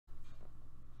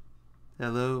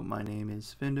Hello, my name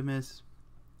is Findemus,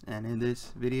 and in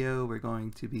this video we're going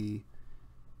to be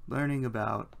learning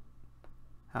about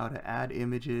how to add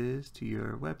images to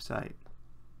your website.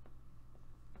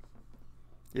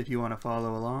 If you want to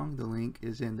follow along, the link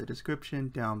is in the description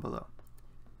down below.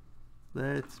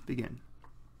 Let's begin.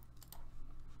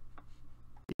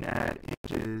 You can add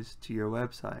images to your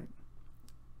website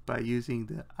by using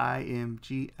the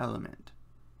img element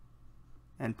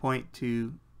and point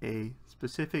to a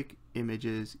specific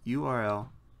image's URL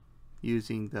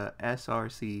using the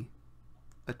src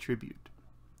attribute.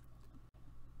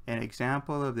 An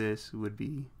example of this would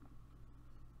be,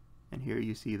 and here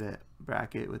you see the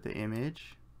bracket with the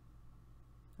image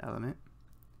element,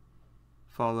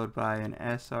 followed by an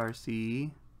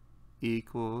src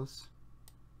equals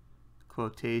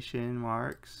quotation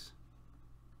marks,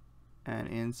 and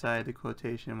inside the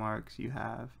quotation marks you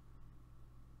have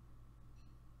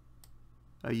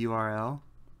a URL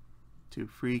to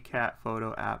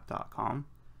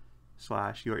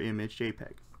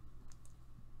freecatphotoapp.com/yourimagejpg.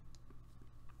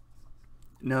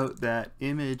 Note that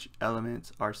image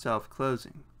elements are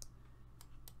self-closing,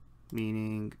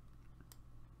 meaning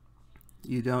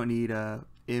you don't need a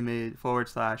image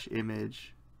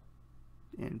 /image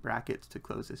in brackets to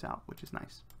close this out, which is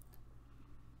nice.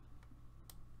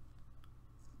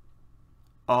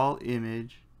 All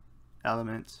image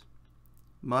elements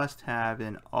must have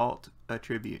an alt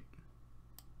attribute.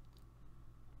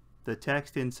 The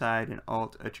text inside an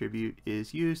alt attribute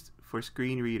is used for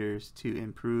screen readers to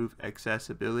improve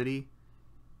accessibility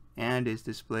and is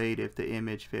displayed if the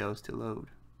image fails to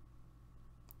load.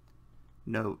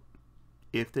 Note,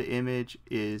 if the image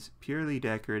is purely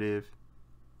decorative,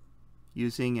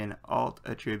 using an alt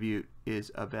attribute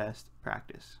is a best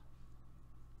practice.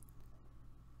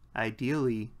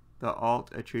 Ideally, the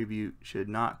alt attribute should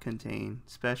not contain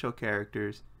special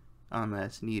characters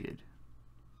unless needed.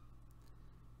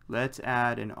 Let's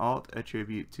add an alt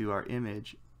attribute to our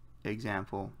image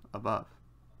example above.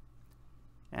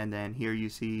 And then here you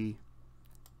see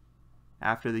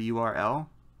after the URL,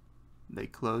 they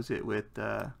close it with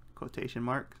the quotation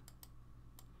mark.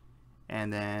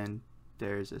 And then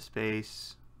there's a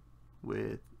space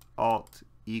with alt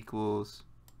equals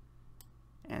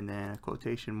and then a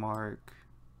quotation mark,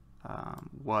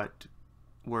 what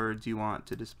words you want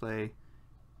to display,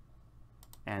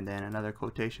 and then another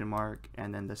quotation mark,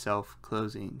 and then the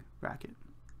self-closing bracket.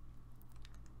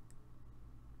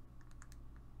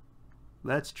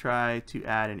 Let's try to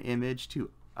add an image to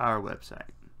our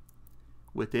website.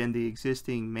 Within the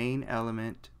existing main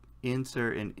element,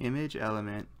 insert an image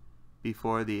element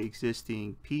before the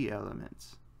existing p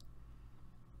elements.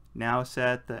 Now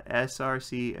set the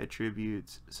src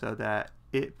attributes so that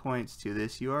it points to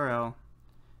this URL,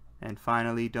 and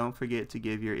finally don't forget to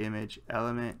give your image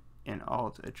element an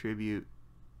alt attribute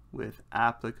with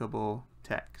applicable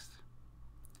text.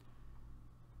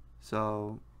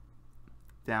 So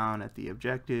down at the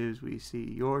objectives we see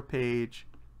your page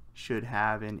should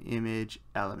have an image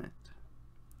element.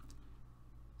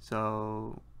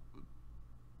 So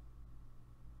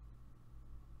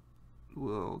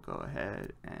we'll go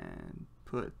ahead and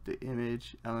put the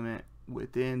image element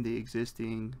within the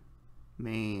existing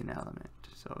main element.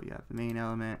 So you have the main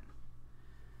element,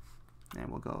 and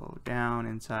we'll go down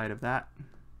inside of that.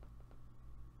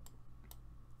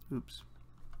 Oops,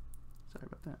 sorry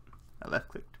about that, I left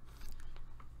clicked.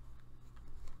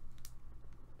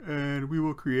 And we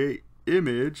will create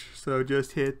image, so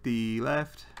just hit the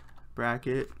left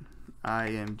bracket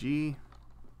img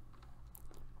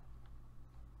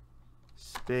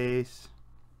space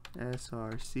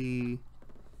src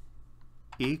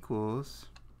equals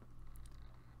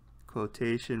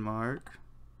quotation mark,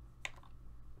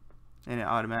 and it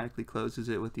automatically closes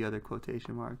it with the other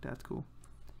quotation mark. That's cool.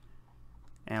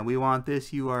 And we want this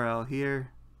URL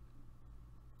here,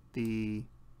 the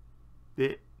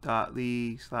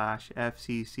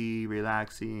bit.ly/fcc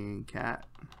relaxing cat.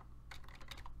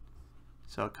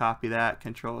 So copy that,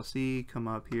 Control C, come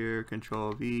up here,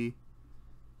 Control V,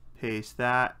 paste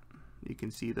that. You can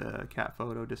see the cat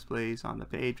photo displays on the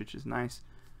page, which is nice.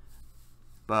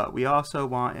 But we also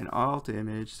want an alt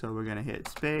image, so we're going to hit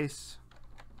space,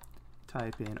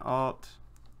 type in alt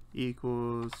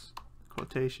equals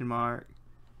quotation mark,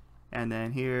 and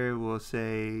then here we'll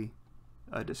say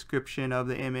a description of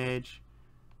the image.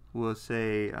 We'll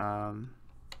say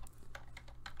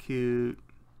cute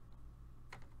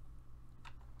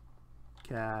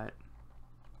cat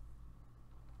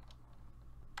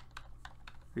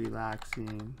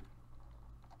relaxing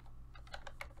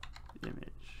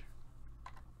image.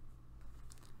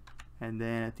 And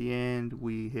then at the end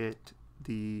we hit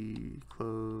the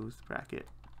close bracket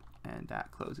and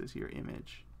that closes your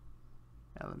image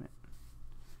element.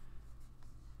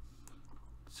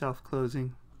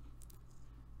 Self-closing.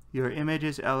 Your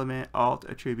images element alt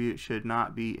attribute should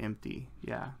not be empty.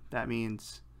 Yeah, that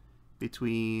means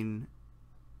between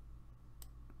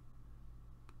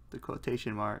the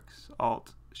quotation marks,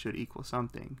 alt should equal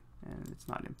something, and it's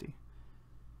not empty.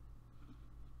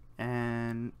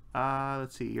 And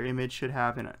let's see, your image should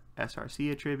have an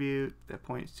src attribute that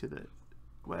points to the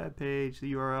web page,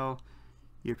 the URL.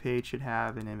 Your page should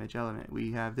have an image element.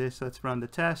 We have this. Let's run the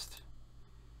test.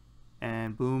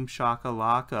 And boom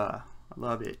shakalaka. I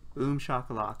love it. Boom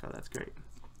shakalaka. That's great.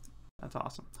 That's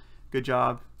awesome. Good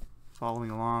job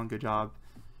following along. Good job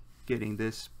getting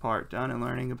this part done and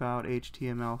learning about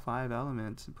HTML5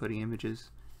 elements and putting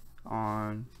images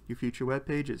on your future web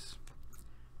pages.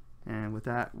 And with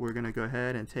that, we're going to go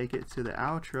ahead and take it to the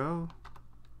outro.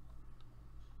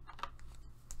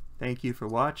 Thank you for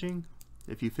watching.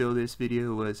 If you feel this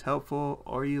video was helpful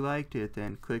or you liked it,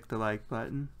 then click the like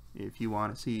button. If you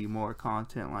want to see more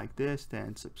content like this,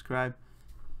 then subscribe.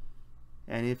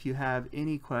 And if you have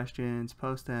any questions,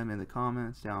 post them in the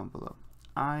comments down below.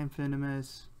 I'm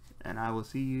Findemus, and I will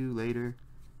see you later,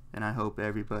 and I hope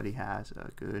everybody has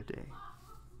a good day.